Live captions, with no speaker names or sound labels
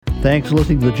Thanks for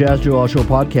listening to the Jazz Joel Show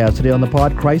podcast. Today on the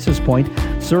pod, Crisis Point.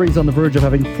 Surrey's on the verge of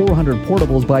having 400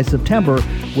 portables by September,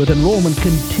 with enrollment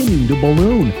continuing to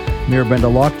balloon. Mayor Brenda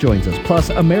Locke joins us. Plus,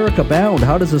 America Bound.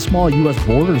 How does a small U.S.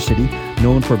 border city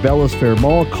known for Bella's Fair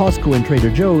Mall, Costco, and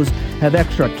Trader Joe's have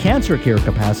extra cancer care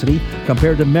capacity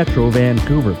compared to Metro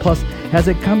Vancouver? Plus, has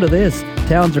it come to this?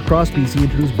 Towns across BC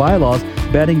introduced bylaws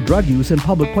banning drug use in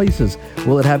public places.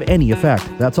 Will it have any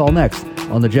effect? That's all next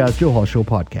on the Jazz Joel Show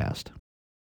podcast.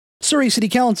 Surrey City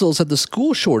Council said the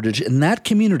school shortage in that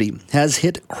community has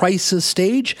hit crisis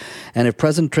stage, and if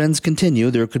present trends continue,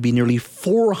 there could be nearly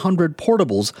 400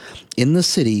 portables in the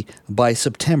city by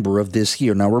September of this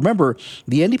year. Now remember,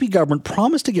 the NDP government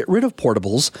promised to get rid of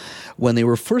portables when they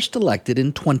were first elected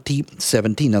in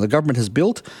 2017. Now the government has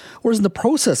built, or is in the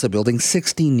process of building,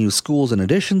 16 new schools and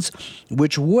additions,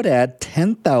 which would add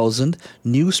 10,000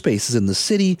 new spaces in the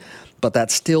city, but that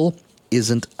still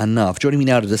isn't enough. Joining me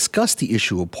now to discuss the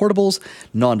issue of portables,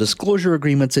 non-disclosure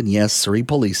agreements, and yes, Surrey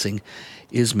policing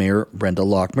is Mayor Brenda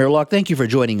Locke. Mayor Locke, thank you for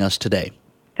joining us today.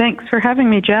 Thanks for having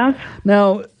me, Jazz.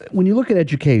 Now, when you look at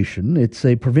education, it's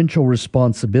a provincial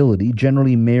responsibility.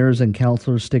 Generally, mayors and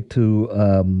councillors stick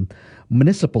to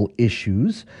municipal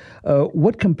issues.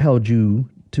 What compelled you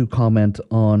to comment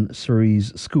on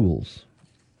Surrey's schools?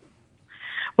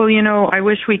 Well, I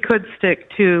wish we could stick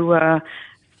to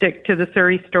the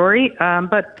Surrey story,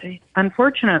 but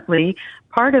unfortunately,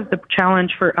 part of the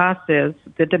challenge for us is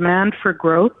the demand for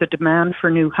growth, the demand for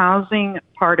new housing,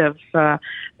 part of the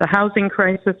housing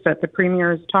crisis that the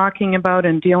Premier is talking about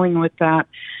and dealing with that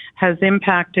has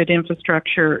impacted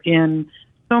infrastructure in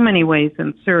so many ways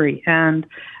in Surrey, and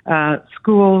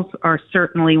schools are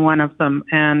certainly one of them.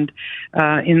 And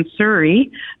in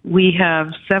Surrey, we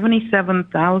have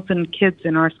 77,000 kids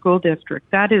in our school district.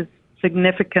 That is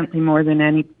significantly more than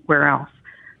anywhere else.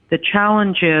 The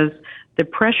challenge is the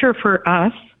pressure for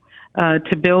us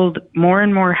to build more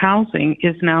and more housing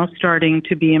is now starting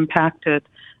to be impacted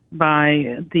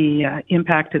by the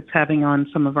impact it's having on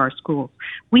some of our schools.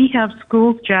 We have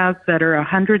schools, Jazz, that are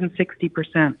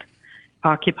 160%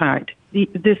 occupied.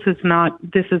 This is not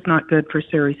good for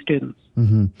Surrey students.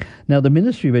 Mm-hmm. Now, the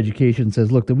Ministry of Education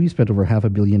says, look, that we spent over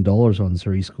 $500 million on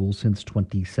Surrey schools since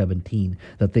 2017,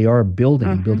 that they are building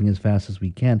and building as fast as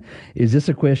we can. Is this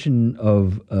a question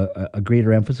of a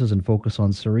greater emphasis and focus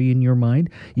on Surrey in your mind,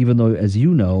 even though, as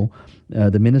you know,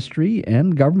 the ministry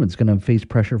and government's going to face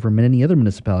pressure from many other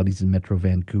municipalities in Metro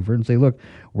Vancouver and say, look,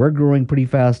 we're growing pretty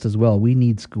fast as well. We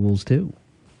need schools too.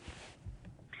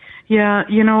 Yeah,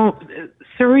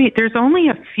 Surrey, there's only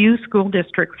a few school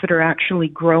districts that are actually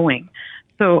growing.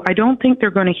 So I don't think they're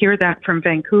going to hear that from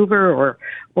Vancouver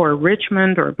or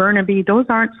Richmond or Burnaby. Those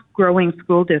aren't growing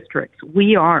school districts.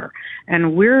 We are,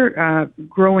 and we're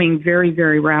growing very,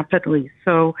 very rapidly.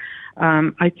 So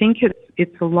I think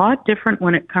it's a lot different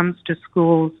when it comes to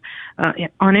schools.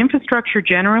 On infrastructure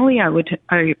generally, I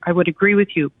would agree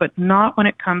with you, but not when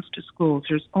it comes to schools.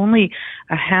 There's only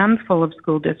a handful of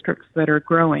school districts that are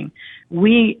growing.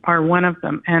 We are one of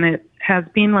them, and it has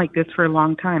been like this for a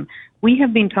long time. We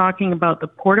have been talking about the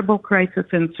portable crisis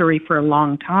in Surrey for a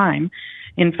long time.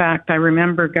 In fact, I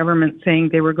remember government saying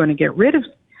they were going to get rid of,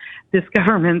 this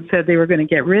government said they were going to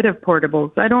get rid of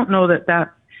portables. I don't know that that's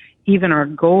even our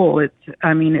goal.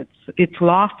 It's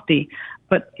lofty,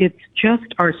 but it's just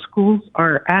our schools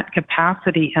are at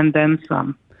capacity and then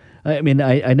some. I mean,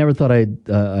 I never thought I'd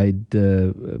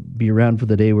be around for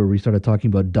the day where we started talking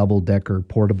about double-decker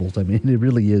portables. I mean, it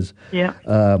really is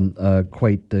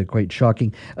quite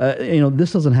shocking.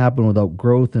 This doesn't happen without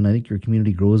growth, and I think your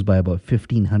community grows by about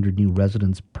 1,500 new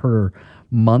residents per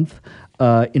month.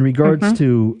 In regards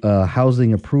to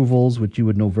housing approvals, which you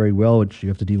would know very well, which you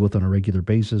have to deal with on a regular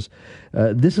basis,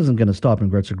 this isn't going to stop in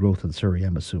regards to growth in Surrey,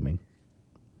 I'm assuming.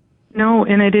 No,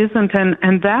 and it isn't,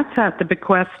 and that's at the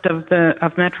bequest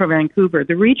of Metro Vancouver.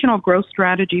 The regional growth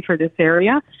strategy for this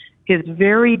area is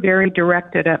very, very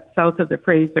directed at south of the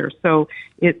Fraser. So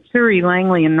it's Surrey,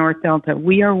 Langley, and North Delta.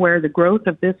 We are where the growth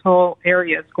of this whole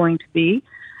area is going to be,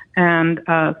 and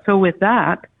so with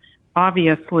that,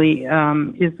 obviously,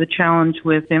 is the challenge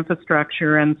with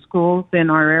infrastructure and schools in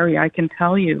our area. I can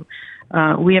tell you,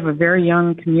 we have a very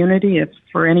young community. If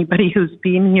for anybody who's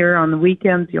been here on the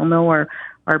weekends, you'll know our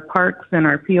parks and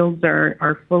our fields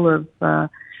are full of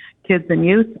kids and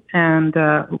youth, and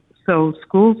So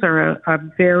schools are a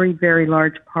very, very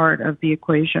large part of the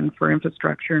equation for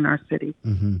infrastructure in our city.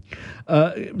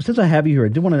 Since I have you here, I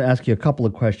do want to ask you a couple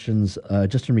of questions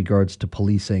just in regards to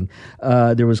policing.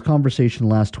 There was conversation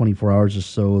last 24 hours or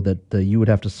so that you would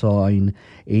have to sign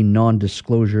a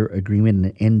non-disclosure agreement,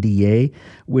 an NDA,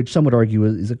 which some would argue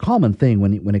is a common thing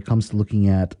when it comes to looking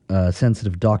at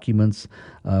sensitive documents,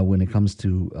 when it comes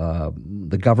to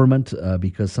the government,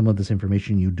 because some of this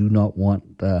information you do not want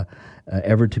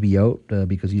ever to be out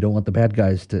because you don't want the bad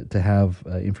guys to have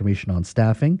information on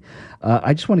staffing.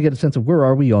 I just want to get a sense of where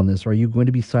are we on this? Are you going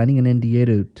to be signing an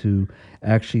NDA to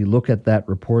actually look at that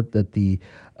report that the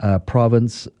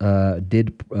province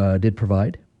did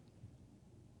provide?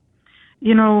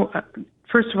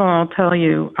 First of all, I'll tell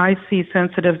you, I see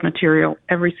sensitive material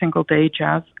every single day,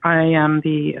 Jazz. I am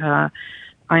the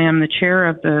chair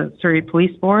of the Surrey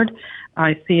Police Board.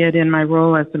 I see it in my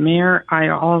role as the mayor. I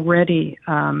already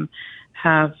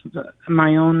have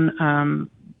my own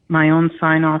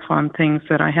sign off on things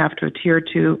that I have to adhere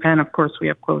to, and of course we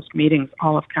have closed meetings.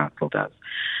 All of council does.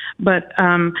 But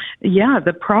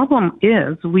the problem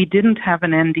is we didn't have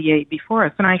an NDA before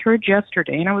us. And I heard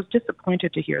yesterday, and I was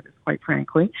disappointed to hear this, quite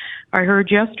frankly. I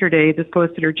heard yesterday the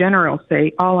Solicitor General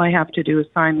say, all I have to do is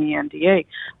sign the NDA.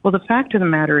 Well, the fact of the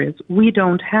matter is we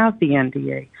don't have the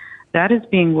NDA. That is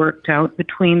being worked out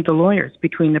between the lawyers,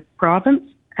 between the province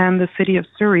and the City of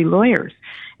Surrey lawyers.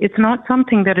 It's not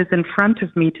something that is in front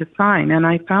of me to sign. And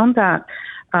I found that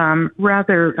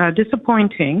rather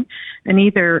disappointing. And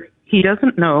either he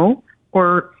doesn't know,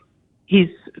 or he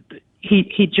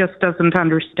just doesn't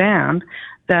understand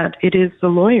that it is the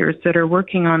lawyers that are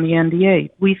working on the NDA.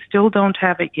 We still don't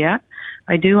have it yet.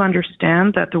 I do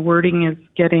understand that the wording is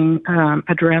getting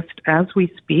addressed as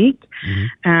we speak,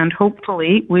 and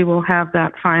hopefully we will have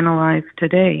that finalized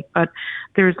today. But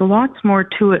there's lots more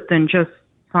to it than just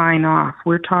sign off.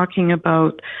 We're talking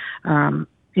about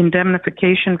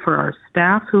indemnification for our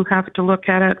staff who have to look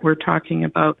at it. We're talking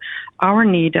about our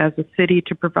need as a city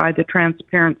to provide the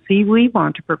transparency we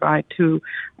want to provide to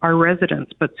our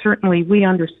residents. But certainly we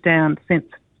understand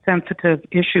sensitive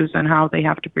issues and how they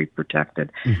have to be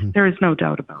protected. There is no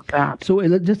doubt about that. So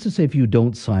just to say, if you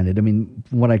don't sign it, I mean,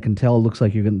 from what I can tell, it looks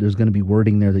like there's going to be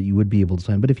wording there that you would be able to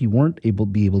sign. But if you weren't able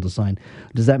to sign,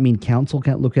 does that mean council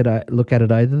can't look at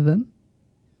it either then?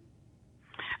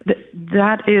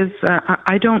 That is,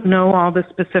 I don't know all the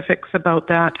specifics about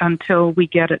that until we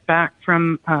get it back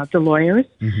from the lawyers,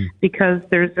 because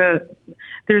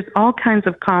there's all kinds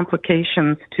of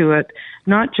complications to it,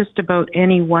 not just about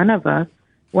any one of us.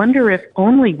 Wonder if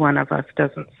only one of us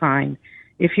doesn't sign.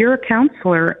 If you're a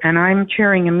councillor and I'm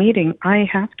chairing a meeting, I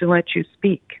have to let you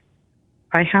speak.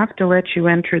 I have to let you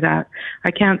enter that.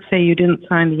 I can't say you didn't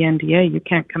sign the NDA. You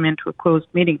can't come into a closed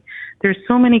meeting. There's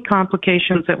so many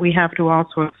complications that we have to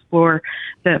also explore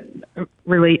that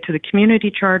relate to the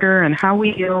community charter and how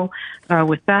we deal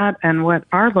with that, and what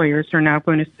our lawyers are now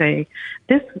going to say.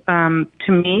 This,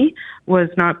 to me, was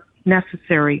not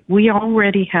necessary. We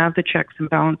already have the checks and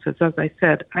balances. As I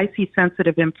said, I see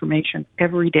sensitive information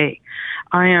every day.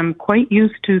 I am quite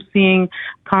used to seeing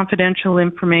confidential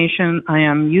information. I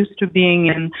am used to being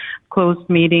in closed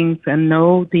meetings and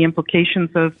know the implications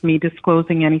of me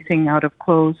disclosing anything out of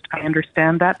closed. I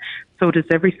understand that. So does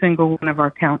every single one of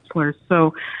our councillors.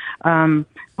 So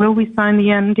will we sign the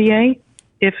NDA?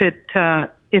 If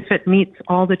it meets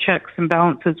all the checks and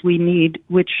balances we need,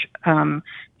 which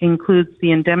includes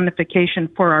the indemnification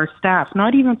for our staff,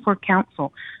 not even for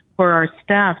council, for our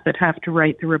staff that have to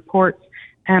write the reports,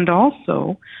 and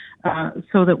also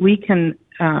so that we can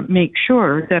make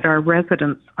sure that our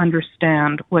residents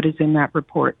understand what is in that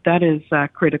report. That is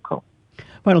critical.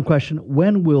 Final question.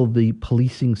 When will the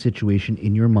policing situation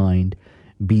in your mind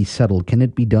be settled? Can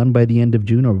it be done by the end of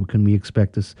June, or can we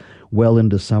expect this well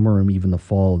into summer or even the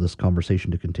fall of this conversation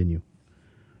to continue?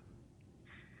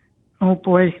 Oh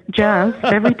boy, Jazz,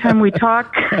 every time we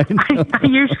talk, I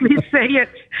usually say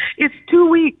it's 2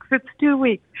 weeks. It's 2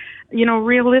 weeks.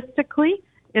 Realistically,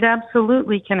 it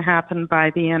absolutely can happen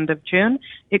by the end of June.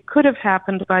 It could have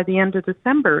happened by the end of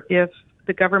December if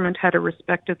the government had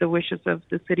respected the wishes of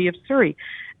the City of Surrey.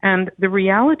 And the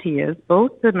reality is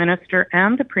both the Minister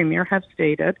and the Premier have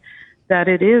stated that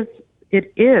it is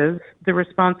the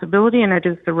responsibility and it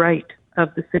is the right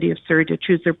of the City of Surrey to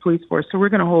choose their police force. So we're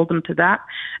going to hold them to that,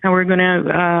 and we're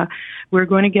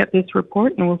going to get this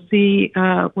report, and we'll see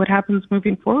what happens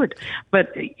moving forward.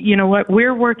 But you know what?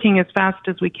 We're working as fast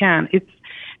as we can.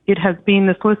 It has been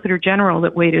the Solicitor General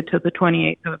that waited till the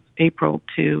 28th of April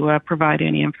to provide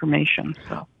any information.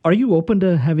 So, are you open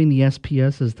to having the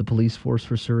SPS as the police force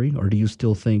for Surrey, or do you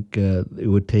still think it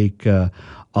would take a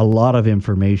lot of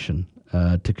information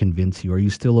to convince you? Are you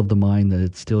still of the mind that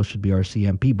it still should be our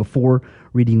CMP before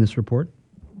reading this report?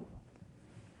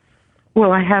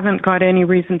 Well, I haven't got any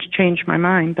reason to change my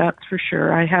mind, that's for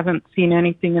sure. I haven't seen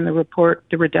anything in the report,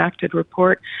 the redacted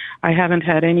report. I haven't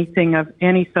had anything of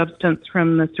any substance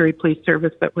from the Surrey Police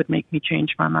Service that would make me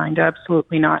change my mind.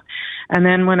 Absolutely not. And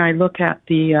then when I look at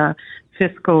the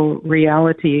fiscal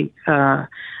reality,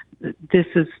 this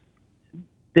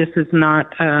is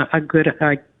not a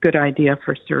good idea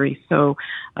for Surrey. So,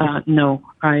 no,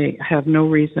 I have no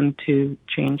reason to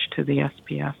change to the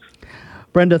SPF.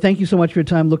 Brenda, thank you so much for your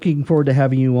time. Looking forward to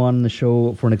having you on the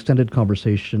show for an extended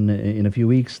conversation in a few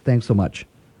weeks. Thanks so much.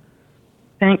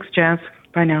 Thanks, Jazz.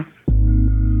 Bye now.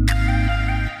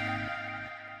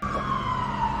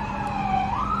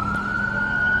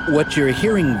 What you're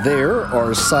hearing there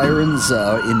are sirens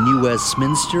in New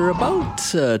Westminster about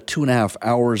 2.5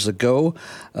 hours ago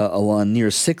along near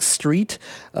 6th Street.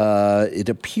 It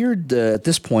appeared at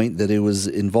this point that it was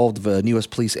involved with New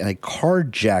West Police and a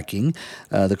carjacking.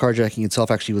 The carjacking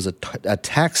itself actually was a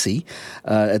taxi.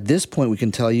 At this point, we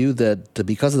can tell you that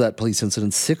because of that police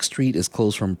incident, 6th Street is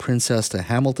closed from Princess to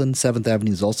Hamilton. 7th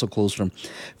Avenue is also closed from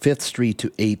 5th Street to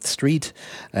 8th Street.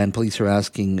 And police are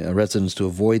asking residents to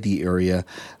avoid the area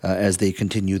as they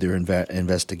continue their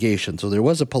investigation. So there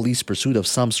was a police pursuit of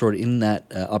some sort in that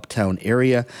uptown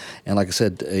area. And like I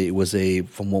said, it was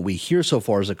from what we hear so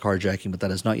far, is a carjacking, but that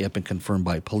has not yet been confirmed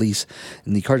by police.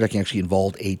 And the carjacking actually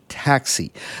involved a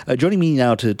taxi. Joining me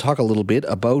now to talk a little bit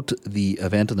about the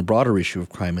event and the broader issue of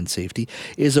crime and safety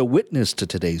is a witness to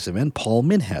today's event, Paul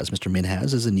Minhas. Mr.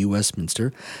 Minhas is a New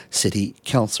Westminster City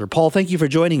Councillor. Paul, thank you for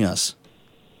joining us.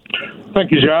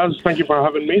 Thank you, Jazz. Thank you for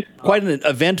having me. Quite an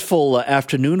eventful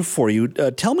afternoon for you.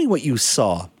 Tell me what you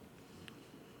saw.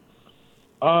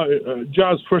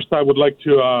 Jazz, first I would like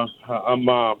to,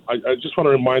 I just want to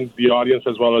remind the audience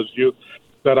as well as you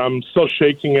that I'm still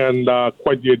shaking and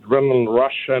quite the adrenaline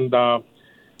rush. And,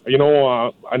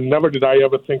 never did I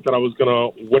ever think that I was going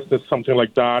to witness something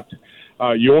like that.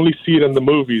 You only see it in the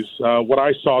movies. What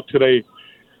I saw today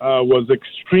was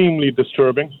extremely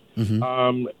disturbing.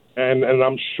 Mm-hmm. And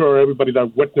I'm sure everybody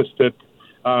that witnessed it,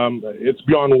 it's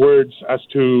beyond words as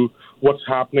to what's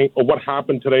happening or what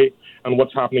happened today and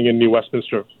what's happening in New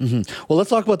Westminster. Mm-hmm. Well,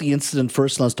 let's talk about the incident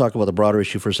first, and let's talk about the broader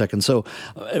issue for a second. So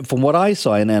from what I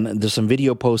saw, and there's some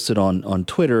video posted on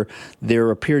Twitter, there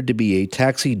appeared to be a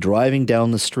taxi driving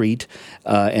down the street,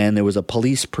 and there was a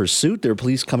police pursuit. There were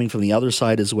police coming from the other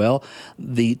side as well.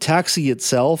 The taxi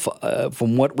itself,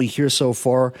 from what we hear so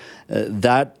far,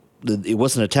 it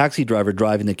wasn't a taxi driver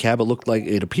driving the cab.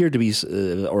 It appeared to be,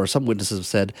 or some witnesses have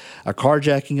said, a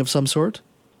carjacking of some sort?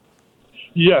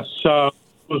 Yes.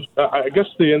 I guess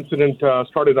the incident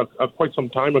started quite some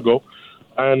time ago.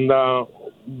 And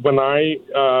when I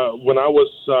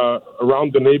was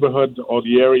around the neighborhood or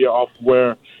the area of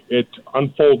where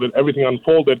everything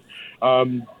unfolded,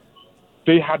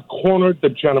 they had cornered the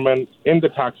gentleman in the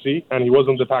taxi, and he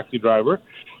wasn't the taxi driver.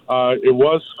 It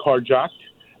was carjacked,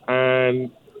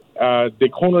 and they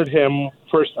cornered him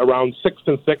first around 6th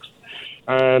and 6th,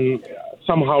 and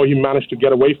somehow he managed to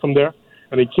get away from there.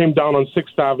 And he came down on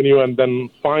 6th Avenue, and then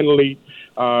finally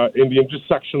in the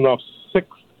intersection of 6th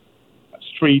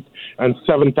Street and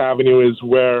 7th Avenue is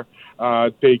where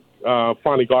they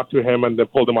finally got to him, and they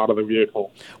pulled him out of the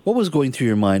vehicle. What was going through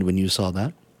your mind when you saw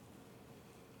that?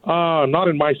 Not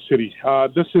in my city.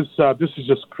 This is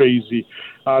just crazy.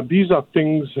 These are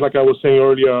things, like I was saying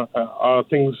earlier,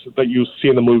 things that you see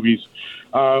in the movies.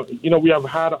 We have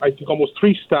had, I think, almost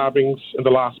 3 stabbings in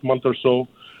the last month or so.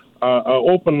 An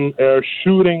open-air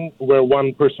shooting where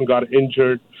one person got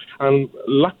injured, and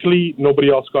luckily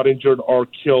nobody else got injured or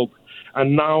killed.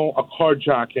 And now a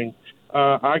carjacking.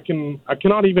 I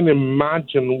cannot even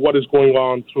imagine what is going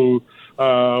on through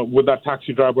with that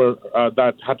taxi driver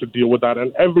that had to deal with that,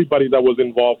 and everybody that was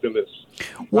involved in this.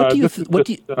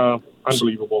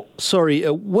 Unbelievable. Sorry,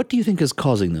 what do you think is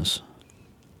causing this?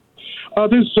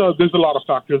 There's a lot of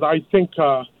factors. I think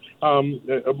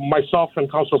myself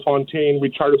and Councillor Fontaine, we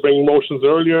tried to bring motions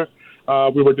earlier.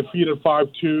 We were defeated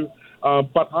 5-2,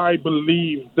 but I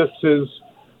believe this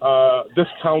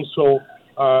council.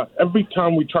 Every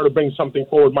time we try to bring something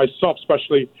forward, myself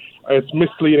especially, it's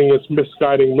misleading, it's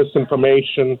misguiding,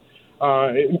 misinformation,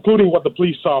 including what the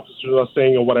police officers are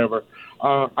saying or whatever.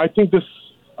 I think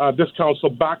this council,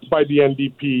 backed by the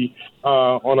NDP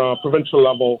on a provincial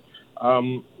level,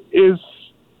 is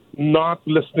not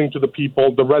listening to the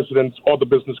people, the residents, or the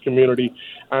business community,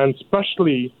 and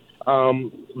especially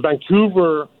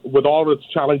Vancouver, with all its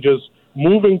challenges,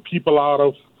 moving people out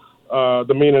of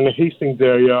the Main and Hastings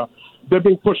area. They're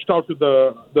being pushed out to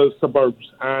the suburbs,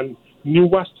 and New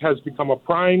West has become a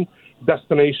prime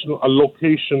destination, a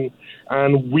location,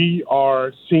 and we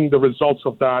are seeing the results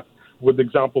of that with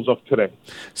examples of today.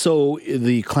 So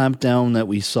the clampdown that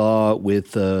we saw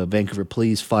with Vancouver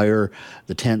Police, Fire,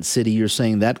 the tent city, you're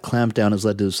saying that clampdown has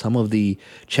led to some of the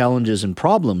challenges and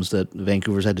problems that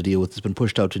Vancouver's had to deal with. It's been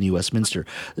pushed out to New Westminster.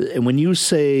 And when you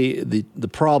say the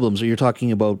problems, are you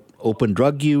talking about open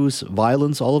drug use,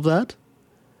 violence, all of that?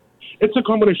 It's a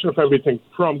combination of everything,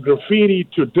 from graffiti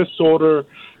to disorder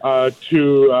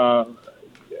to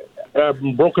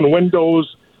broken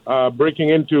windows, breaking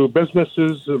into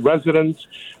businesses, residents,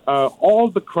 all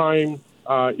the crime,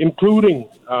 including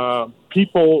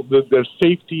people, their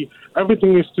safety.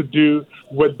 Everything is to do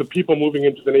with the people moving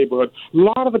into the neighborhood. A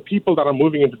lot of the people that are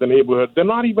moving into the neighborhood, they're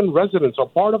not even residents or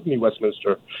part of New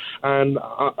Westminster. And,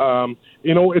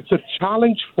 it's a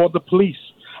challenge for the police.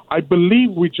 I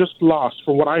believe we just lost,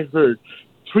 from what I heard,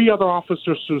 3 other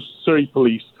officers to Surrey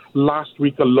Police last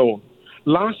week alone.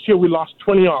 Last year, we lost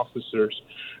 20 officers.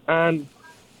 And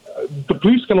the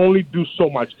police can only do so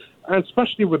much, and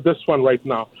especially with this one right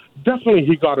now. Definitely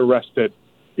he got arrested.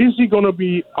 Is he going to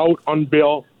be out on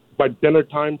bail by dinner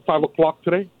time, 5 o'clock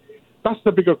today? That's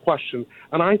the bigger question.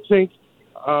 And I think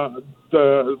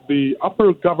the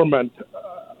upper government,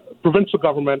 provincial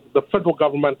government, the federal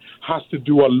government has to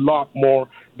do a lot more.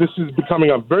 This is becoming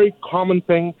a very common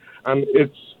thing, and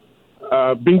it's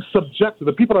being subjected.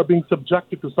 The people are being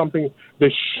subjected to something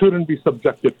they shouldn't be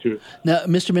subjected to. Now,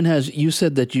 Mr. Minhas, you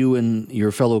said that you and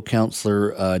your fellow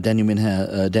councillor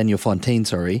Daniel Fontaine,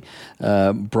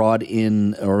 brought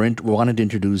in or wanted to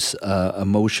introduce a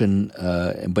motion,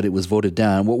 but it was voted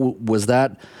down. Was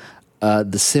that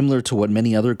similar to what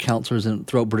many other councillors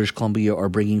throughout British Columbia are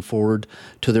bringing forward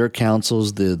to their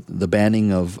councils, the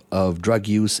banning of drug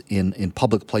use in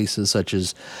public places such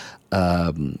as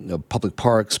public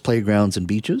parks, playgrounds, and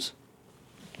beaches?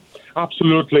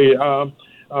 Absolutely.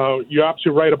 You're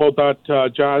absolutely right about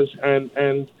that, Jazz.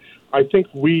 And I think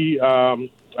we,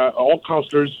 all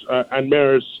councillors and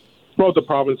mayors throughout the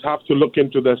province, have to look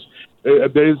into this.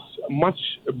 There's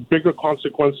much bigger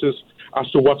consequences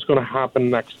as to what's going to happen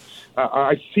next.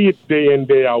 I see it day in,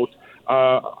 day out.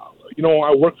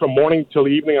 I work from morning till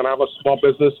evening, and I have a small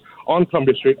business on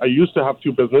Columbia Street. I used to have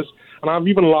 2 businesses, and I've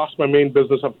even lost my main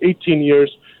business of 18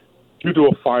 years due to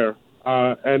a fire.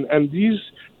 And these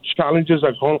challenges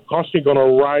are constantly going to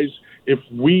arise if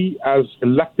we, as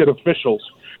elected officials,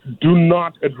 do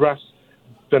not address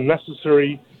the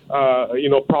necessary,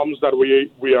 problems that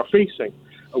we are facing.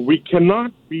 We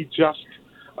cannot be just,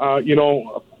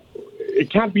 it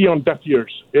can't be on deaf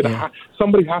ears.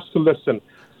 Somebody has to listen.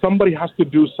 Somebody has to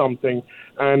do something.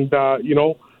 And,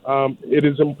 it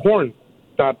is important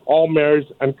that all mayors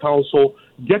and council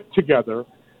get together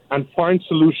and find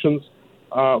solutions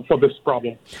for this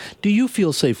problem. Do you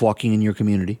feel safe walking in your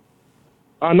community?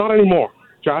 Not anymore,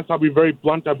 Jazz. I'll be very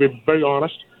blunt. I'll be very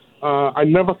honest. I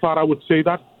never thought I would say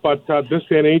that, but this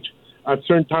day and age, at a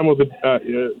certain time of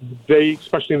the day,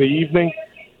 especially in the evening,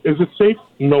 is it safe?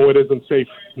 No, it isn't safe.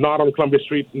 Not on Columbia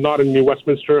Street, not in New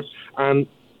Westminster. And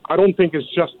I don't think it's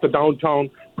just the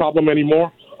downtown problem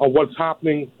anymore, or what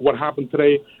happened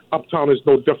today. Uptown is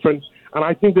no different. And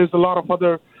I think there's a lot of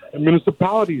other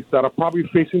municipalities that are probably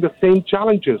facing the same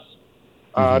challenges.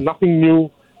 Nothing new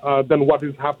than what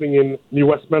is happening in New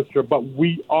Westminster, but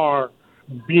we are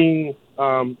being,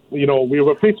 we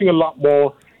were facing a lot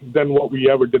more than what we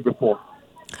ever did before.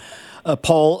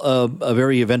 Paul, a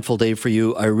very eventful day for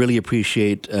you. I really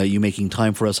appreciate you making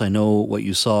time for us. I know what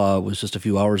you saw was just a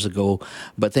few hours ago,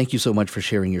 but thank you so much for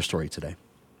sharing your story today.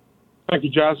 Thank you,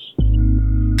 Jazz.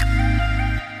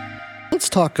 Let's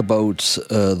talk about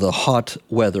the hot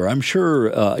weather. I'm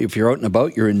sure if you're out and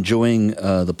about, you're enjoying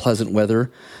the pleasant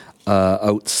weather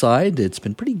outside. It's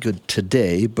been pretty good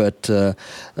today, but there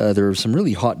were some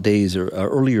really hot days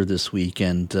earlier this week,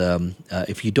 and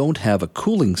if you don't have a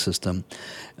cooling system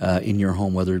in your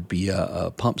home, whether it be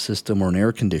a pump system or an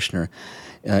air conditioner,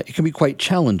 it can be quite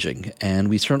challenging. And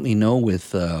we certainly know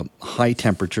with high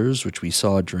temperatures, which we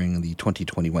saw during the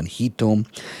 2021 heat dome,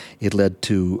 it led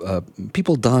to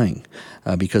people dying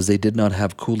because they did not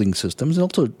have cooling systems. It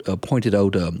also pointed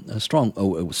out a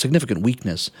significant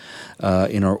weakness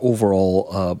in our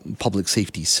overall public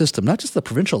safety system, not just the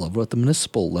provincial level, but at the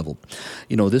municipal level.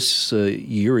 This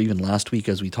year, even last week,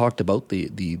 as we talked about the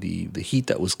heat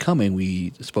that was coming,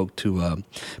 we spoke to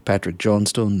Patrick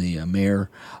Johnstone, the mayor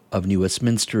New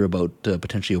Westminster about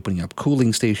potentially opening up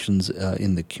cooling stations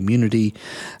in the community.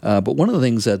 But one of the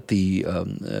things at the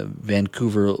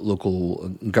Vancouver Local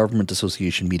Government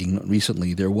Association meeting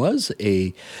recently, there was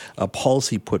a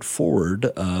policy put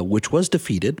forward, which was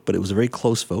defeated, but it was a very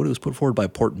close vote. It was put forward by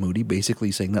Port Moody,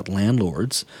 basically saying that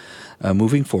landlords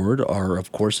moving forward are,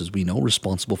 of course, as we know,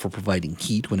 responsible for providing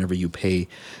heat whenever you pay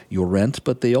your rent.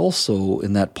 But they also,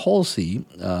 in that policy,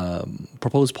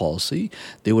 proposed policy,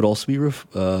 they would also be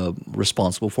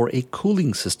responsible for a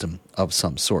cooling system of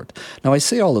some sort. Now, I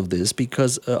say all of this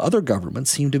because other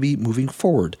governments seem to be moving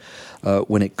forward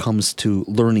when it comes to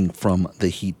learning from the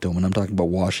heat dome. And I'm talking about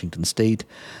Washington State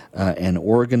and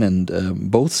Oregon,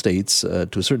 and both states, to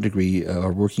a certain degree,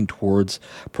 are working towards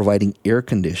providing air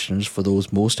conditioners for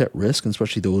those most at risk, and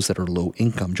especially those that are low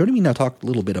income. Joining me now to talk a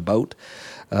little bit about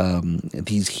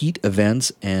these heat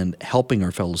events and helping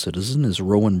our fellow citizens is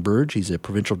Rowan Burge. He's a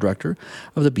provincial director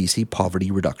of the BC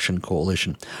Poverty Reduction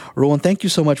Coalition. Rowan, thank you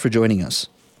so much for joining us.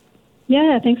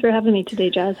 Yeah, thanks for having me today,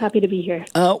 Jazz. Happy to be here.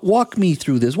 Walk me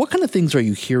through this. What kind of things are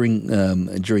you hearing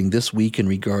during this week in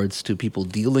regards to people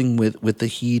dealing with the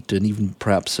heat and even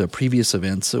perhaps previous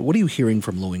events? What are you hearing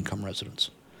from low-income residents?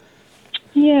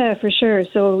 Yeah, for sure.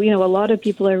 So, a lot of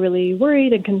people are really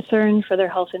worried and concerned for their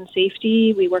health and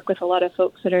safety. We work with a lot of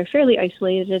folks that are fairly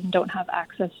isolated and don't have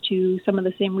access to some of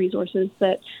the same resources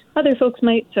that other folks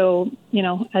might. So,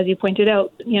 as you pointed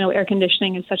out, air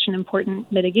conditioning is such an important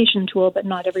mitigation tool, but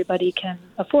not everybody can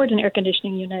afford an air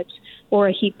conditioning unit or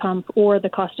a heat pump or the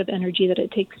cost of energy that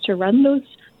it takes to run those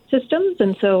systems.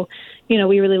 And so,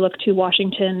 we really look to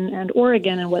Washington and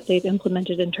Oregon and what they've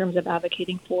implemented in terms of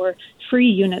advocating for free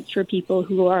units for people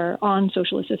who are on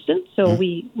social assistance. So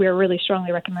we're really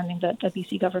strongly recommending that the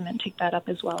BC government take that up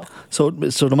as well. So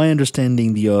to my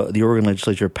understanding, the Oregon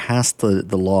legislature passed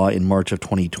the law in March of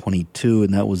 2022,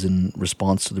 and that was in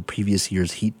response to the previous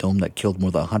year's heat dome that killed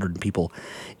more than 100 people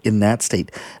in that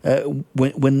state.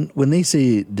 When they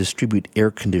say distribute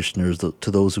air conditioners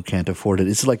to those who can't afford it,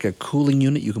 it's like a cooling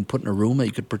unit you can put in a room that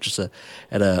you could purchase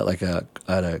at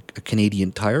a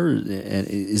Canadian Tire.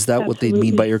 Is that what they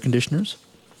mean by air conditioners?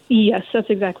 Yes, that's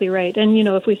exactly right. And,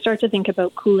 if we start to think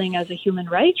about cooling as a human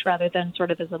right rather than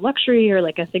sort of as a luxury or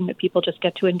like a thing that people just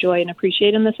get to enjoy and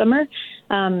appreciate in the summer,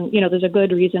 there's a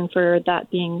good reason for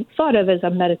that being thought of as a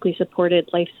medically supported,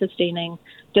 life-sustaining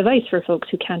device for folks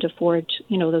who can't afford,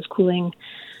 those cooling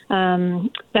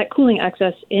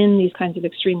access in these kinds of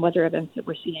extreme weather events that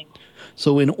we're seeing.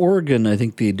 So in Oregon, I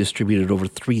think they distributed over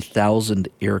 3,000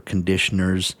 air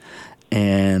conditioners.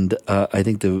 And I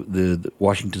think the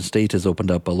Washington State has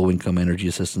opened up a low-income energy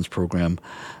assistance program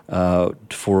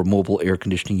for mobile air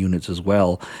conditioning units as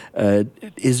well.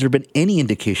 Has there been any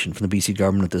indication from the BC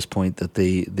government at this point that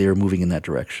they're moving in that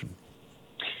direction?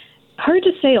 Hard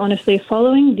to say, honestly.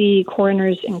 Following the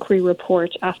coroner's inquiry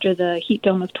report after the heat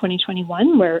dome of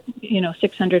 2021, where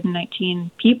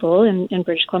 619 people in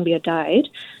British Columbia died,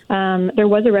 there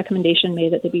was a recommendation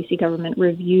made that the BC government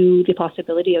review the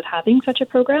possibility of having such a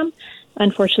program.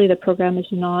 Unfortunately, the program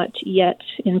is not yet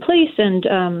in place, and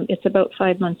it's about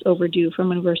 5 months overdue from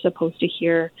when we're supposed to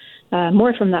hear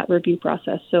more from that review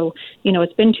process. So,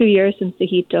 it's been 2 years since the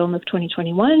heat dome of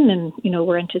 2021, and,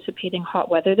 we're anticipating hot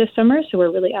weather this summer, so we're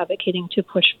really advocating to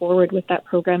push forward with that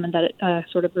program and that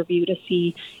sort of review to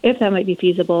see if that might be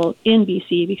feasible in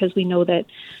BC, because we know that,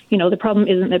 the problem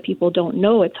isn't that people don't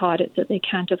know it's hot, it's that they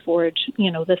can't afford,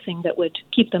 the thing that would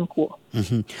keep them cool.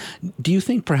 Mm-hmm. Do you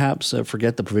think perhaps,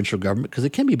 forget the provincial government, because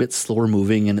it can be a bit slower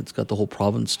moving and it's got the whole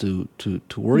province to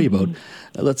worry about.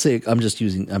 Let's say I'm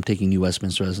taking New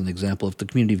Westminster as an example. If the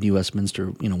community of New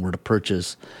Westminster, were to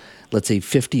purchase, let's say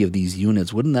 50 of these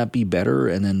units, wouldn't that be better?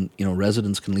 And then,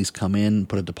 residents can at least come in,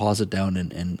 put a deposit down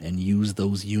and use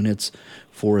those units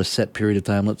for a set period of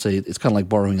time. Let's say it's kind of like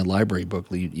borrowing a library book.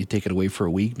 You take it away for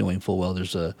a week, knowing full well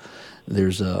there's a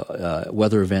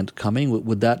weather event coming.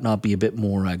 Would that not be a bit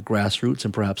more grassroots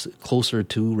and perhaps closer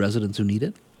to residents who need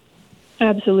it?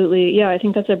 Absolutely. Yeah, I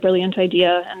think that's a brilliant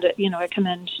idea. And, I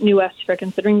commend New West for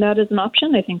considering that as an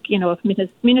option. I think, if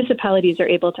municipalities are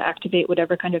able to activate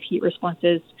whatever kind of heat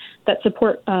responses that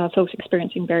support folks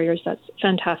experiencing barriers, that's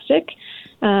fantastic.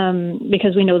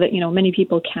 Because we know that, many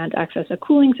people can't access a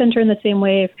cooling center in the same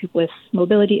way. If people with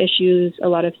mobility issues, a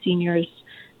lot of seniors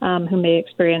who may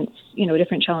experience,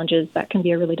 different challenges, that can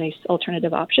be a really nice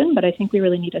alternative option. But I think we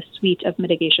really need a suite of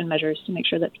mitigation measures to make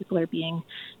sure that people are being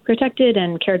protected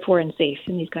and cared for and safe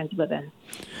in these kinds of events.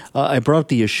 I brought up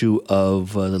the issue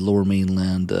of the Lower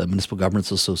Mainland Municipal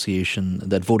Governments Association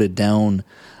that voted down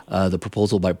the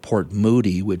proposal by Port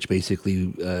Moody, which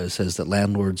basically says that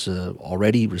landlords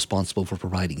already responsible for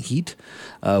providing heat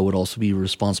would also be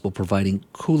responsible for providing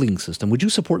cooling system. Would you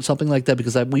support something like that?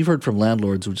 Because we've heard from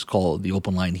landlords who just call the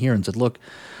open line here and said, look,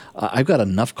 I've got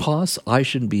enough costs. I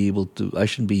shouldn't be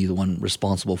the one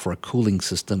responsible for a cooling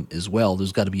system as well.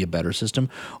 There's got to be a better system.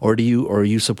 Or are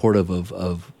you supportive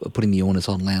of putting the onus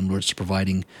on landlords to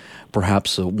providing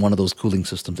perhaps one of those cooling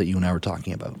systems that you and I were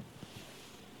talking about?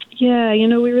 Yeah,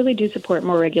 we really do support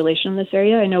more regulation in this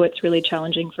area. I know it's really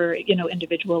challenging for,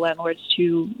 individual landlords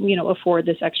to, afford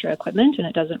this extra equipment, and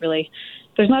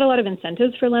there's not a lot of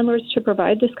incentives for landlords to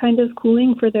provide this kind of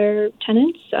cooling for their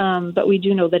tenants. But we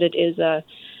do know that it is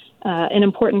an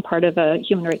important part of a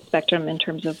human rights spectrum in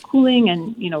terms of cooling,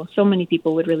 and so many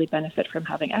people would really benefit from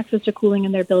having access to cooling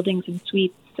in their buildings and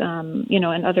suites,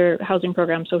 and other housing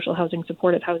programs, social housing,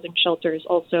 supportive housing, shelters.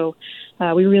 Also,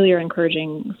 we really are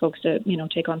encouraging folks to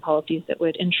take on policies that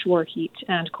would ensure heat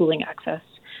and cooling access.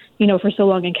 For so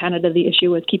long in Canada, the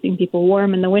issue was keeping people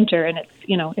warm in the winter, and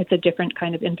it's a different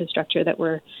kind of infrastructure that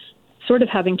we're sort of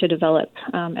having to develop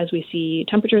as we see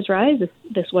temperatures rise.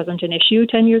 This wasn't an issue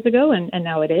 10 years ago, and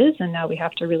now it is. And now we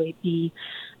have to really be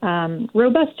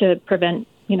robust to prevent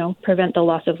the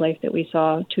loss of life that we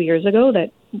saw 2 years ago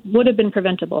that would have been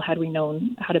preventable had we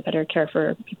known how to better care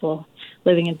for people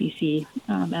living in BC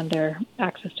and their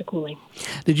access to cooling.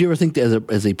 Did you ever think that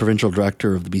as a provincial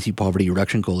director of the BC Poverty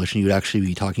Reduction Coalition, you'd actually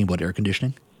be talking about air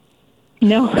conditioning?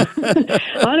 No,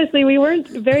 honestly, we weren't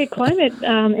very climate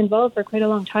involved for quite a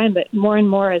long time, but more and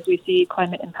more as we see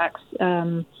climate impacts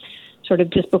sort of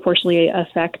disproportionately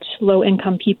affect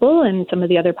low-income people and some of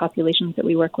the other populations that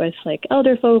we work with, like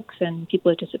elder folks and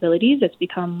people with disabilities, it's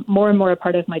become more and more a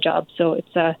part of my job. So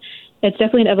it's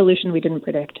definitely an evolution we didn't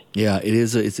predict. Yeah, it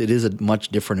is a much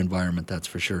different environment, that's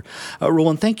for sure.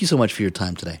 Rowan, thank you so much for your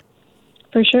time today.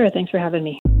 For sure. Thanks for having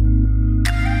me.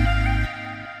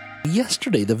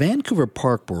 Yesterday, the Vancouver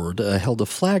Park Board held a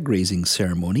flag-raising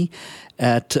ceremony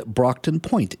at Brockton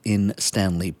Point in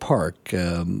Stanley Park.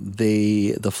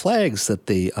 The flags that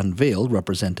they unveiled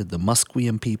represented the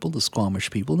Musqueam people, the Squamish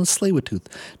people, and the Tsleil-Waututh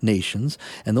nations,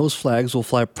 and those flags will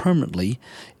fly permanently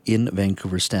in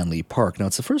Vancouver Stanley Park. Now,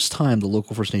 it's the first time the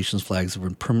local First Nations flags have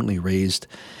been permanently raised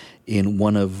in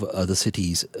one of the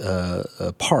city's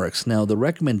parks. Now, the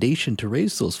recommendation to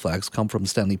raise those flags come from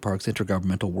Stanley Park's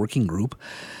Intergovernmental Working Group,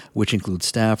 which includes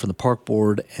staff from the Park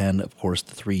Board and, of course,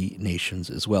 the three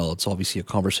nations as well. It's obviously a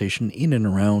conversation in and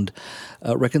around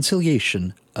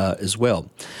reconciliation as well.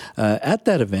 At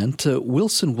that event,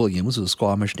 Wilson Williams, who's a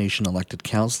Squamish Nation elected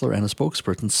councillor and a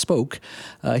spokesperson, spoke.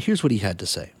 Here's what he had to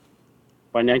say.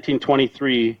 By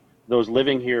 1923, those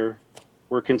living here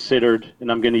were considered,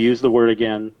 and I'm going to use the word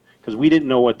again, because we didn't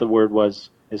know what the word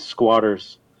was, as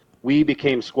squatters. We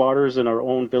became squatters in our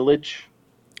own village.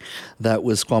 That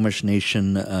was Squamish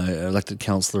Nation elected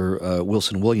councillor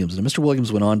Wilson Williams. And Mr.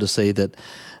 Williams went on to say that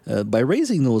by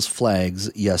raising those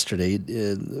flags yesterday,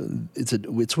 it's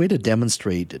a way to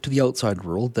demonstrate to the outside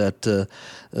world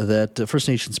that First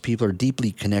Nations people are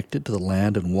deeply connected to the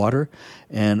land and water,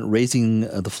 and raising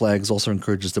the flags also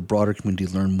encourages the broader community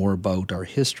to learn more about our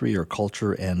history, our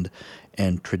culture, and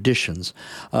traditions.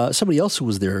 Somebody else who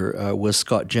was there was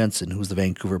Scott Jensen, who's the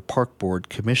Vancouver Park Board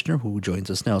Commissioner, who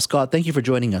joins us now. Scott, thank you for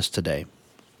joining us today.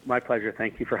 My pleasure.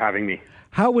 Thank you for having me.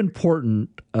 How important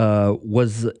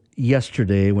was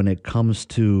yesterday when it comes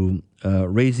to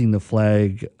raising the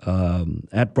flag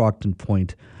at Brockton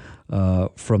Point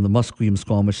from the Musqueam,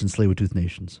 Squamish, and Tsleil-Waututh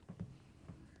nations?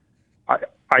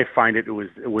 I find it was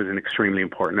an extremely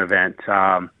important event.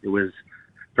 It was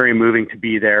very moving to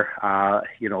be there.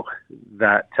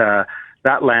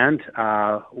 That land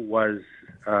was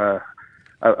a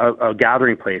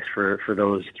gathering place for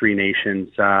those three nations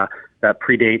that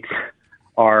predates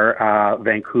our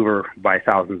Vancouver by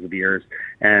thousands of years.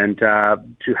 And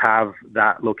to have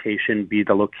that location be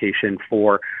the location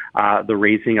for the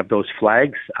raising of those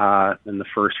flags, and the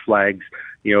first flags,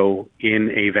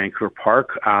 in a Vancouver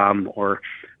park,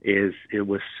 it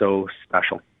was so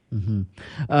special. Mm-hmm.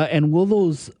 And will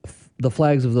the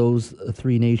flags of those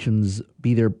three nations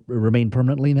remain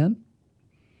permanently then?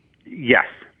 Yes.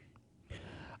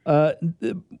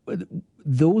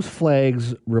 Those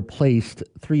flags replaced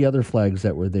three other flags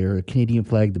that were there: the Canadian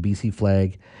flag, the BC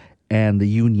flag, and the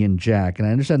Union Jack. And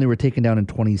I understand they were taken down in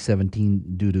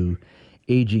 2017 due to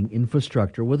aging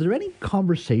infrastructure. Was there any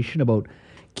conversation about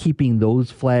keeping those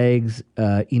flags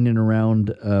in and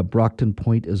around Brockton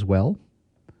Point as well?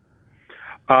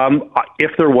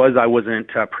 If there was, I wasn't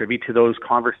privy to those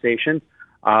conversations.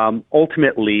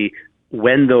 Ultimately,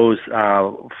 when those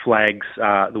flags,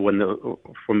 when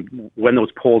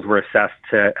those poles were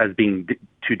assessed as being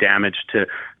too damaged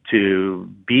to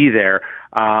be there,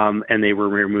 and they were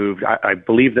removed, I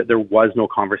believe that there was no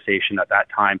conversation at that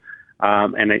time,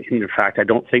 and in fact, I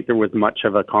don't think there was much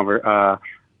of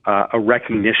a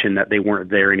recognition that they weren't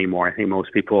there anymore. I think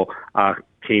most people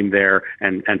came there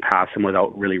and passed them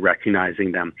without really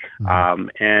recognizing them. Mm-hmm.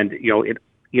 And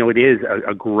it is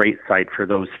a great site for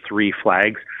those three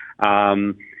flags. I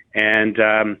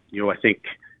think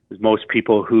as most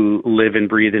people who live and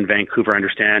breathe in Vancouver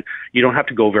understand, you don't have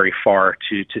to go very far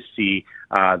to see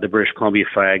the British Columbia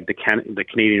flag, the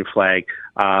Canadian flag.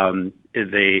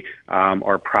 They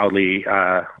are proudly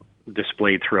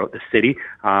displayed throughout the city.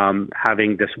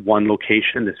 Having this one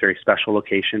location, this very special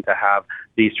location to have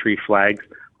these three flags,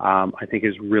 I think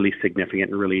is really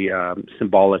significant and really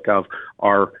symbolic of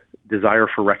our desire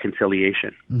for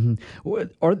reconciliation.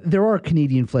 Mm-hmm. There are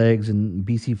Canadian flags and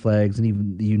BC flags and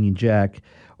even the Union Jack.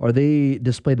 Are they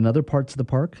displayed in other parts of the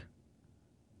park?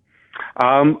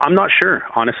 I'm not sure,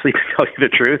 honestly, to tell you the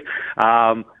truth.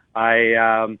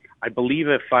 I believe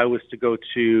if I was to go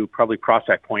to probably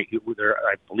Prospect Point,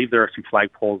 I believe there are some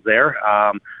flagpoles there.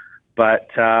 But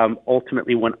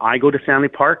ultimately, when I go to Stanley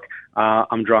Park,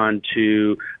 I'm drawn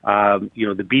to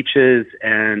the beaches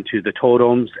and to the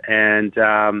totems, and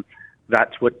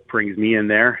that's what brings me in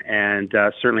there. And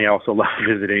certainly, I also love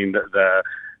visiting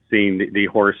seeing the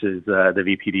horses, the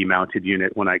VPD mounted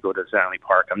unit when I go to Stanley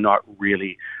Park. I'm not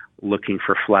really looking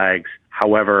for flags.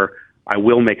 However, I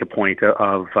will make a point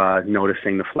of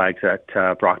noticing the flags at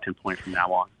Brockton Point from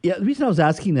now on. Yeah, the reason I was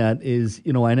asking that is,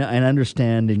 I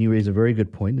understand, and you raise a very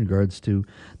good point in regards to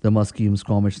the Musqueam,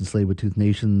 Squamish, and Tsleil-Waututh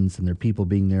nations and their people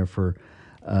being there for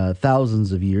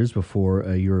thousands of years before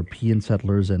European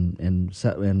settlers and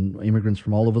immigrants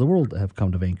from all over the world have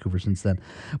come to Vancouver since then.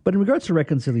 But in regards to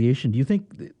reconciliation, do you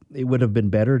think it would have been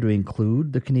better to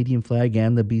include the Canadian flag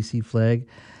and the BC flag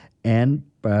and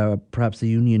perhaps the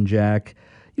Union Jack,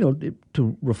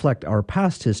 to reflect our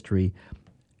past history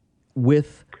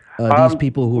with these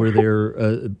people who were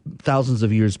there thousands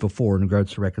of years before in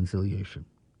regards to reconciliation?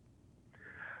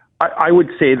 I would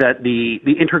say that the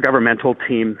intergovernmental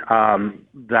team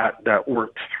that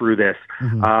worked through this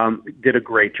did a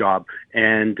great job.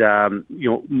 And,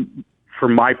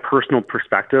 from my personal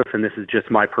perspective, and this is just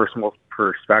my personal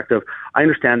perspective, I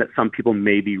understand that some people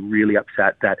may be really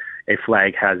upset that a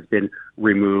flag has been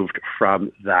removed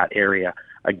from that area.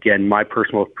 Again, my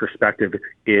personal perspective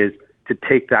is to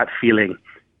take that feeling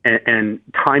and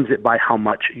times it by how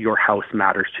much your house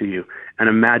matters to you. And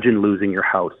imagine losing your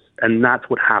house. And that's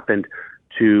what happened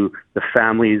to the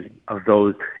families of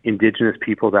those Indigenous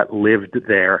people that lived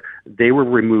there. They were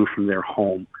removed from their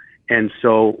home. And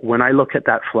so when I look at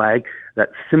that flag, that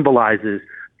symbolizes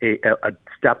a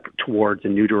step towards a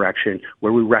new direction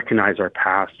where we recognize our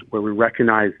past, where we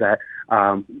recognize that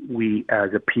we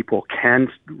as a people can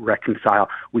reconcile,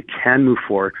 we can move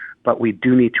forward, but we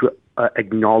do need to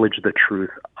acknowledge the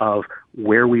truth of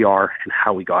where we are and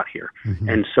how we got here. Mm-hmm.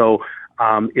 And so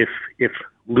if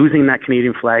losing that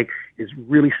Canadian flag is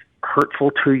really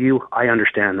hurtful to you, I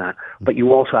understand that. But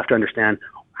you also have to understand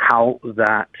how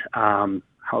that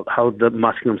how the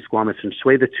Musqueam, Squamish, and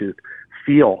Tsleil-Waututh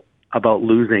feel about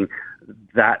losing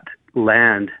that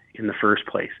land in the first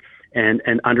place, and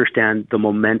understand the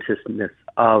momentousness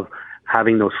of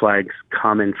having those flags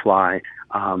come and fly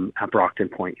at Brockton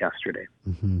Point yesterday.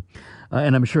 Mm-hmm.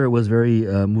 And I'm sure it was very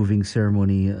moving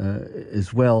ceremony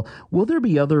as well. Will there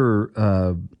be other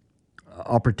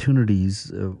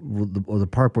opportunities, or the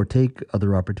park will take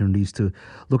other opportunities to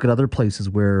look at other places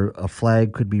where a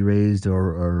flag could be raised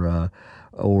or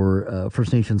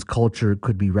First Nations culture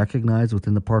could be recognized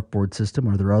within the park board system?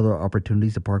 Are there other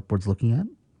opportunities the park board's looking at?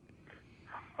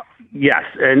 Yes,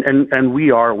 and we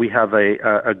have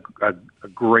a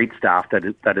great staff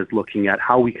that is looking at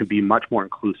how we can be much more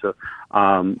inclusive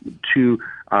to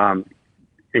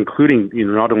including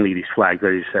not only these flags,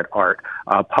 as you said, art.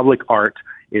 Public art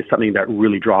is something that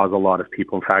really draws a lot of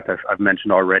people. In fact, I've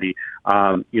mentioned already,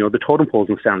 the totem poles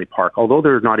in Stanley Park, although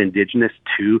they're not Indigenous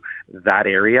to that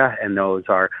area, and those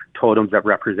are totems that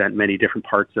represent many different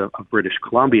parts of British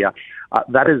Columbia,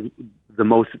 that is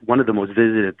one of the most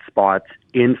visited spots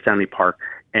in Stanley Park,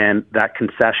 and that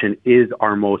concession is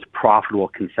our most profitable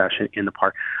concession in the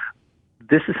park.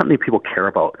 This is something people care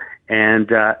about, and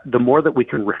the more that we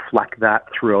can reflect that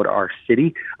throughout our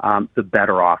city, the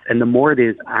better off. And the more it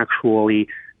is actually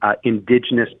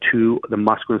Indigenous to the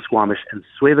Musqueam, Squamish, and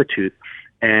Tsleil-Waututh,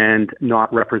 and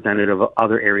not representative of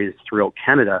other areas throughout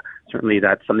Canada. Certainly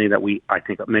that's something that I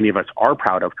think many of us are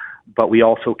proud of, but we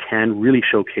also can really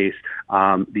showcase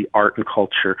the art and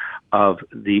culture of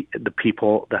the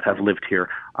people that have lived here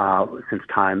since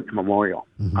time immemorial.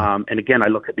 Mm-hmm. And again, I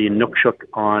look at the Inukshuk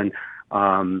on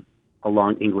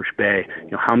along English Bay.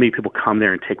 How many people come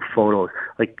there and take photos?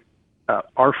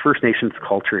 Our First Nations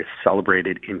culture is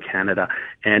celebrated in Canada,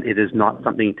 and it is not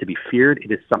something to be feared.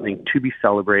 It is something to be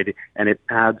celebrated, and it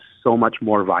adds so much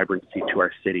more vibrancy to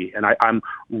our city. And I'm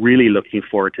really looking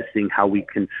forward to seeing how we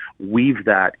can weave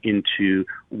that into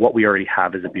what we already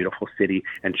have as a beautiful city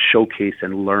and showcase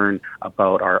and learn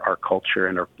about our culture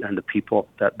and the people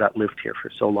that lived here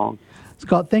for so long.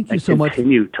 Scott, thank you so much.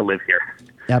 Continue to live here.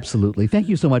 Absolutely. Thank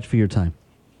you so much for your time.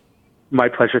 My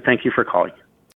pleasure. Thank you for calling.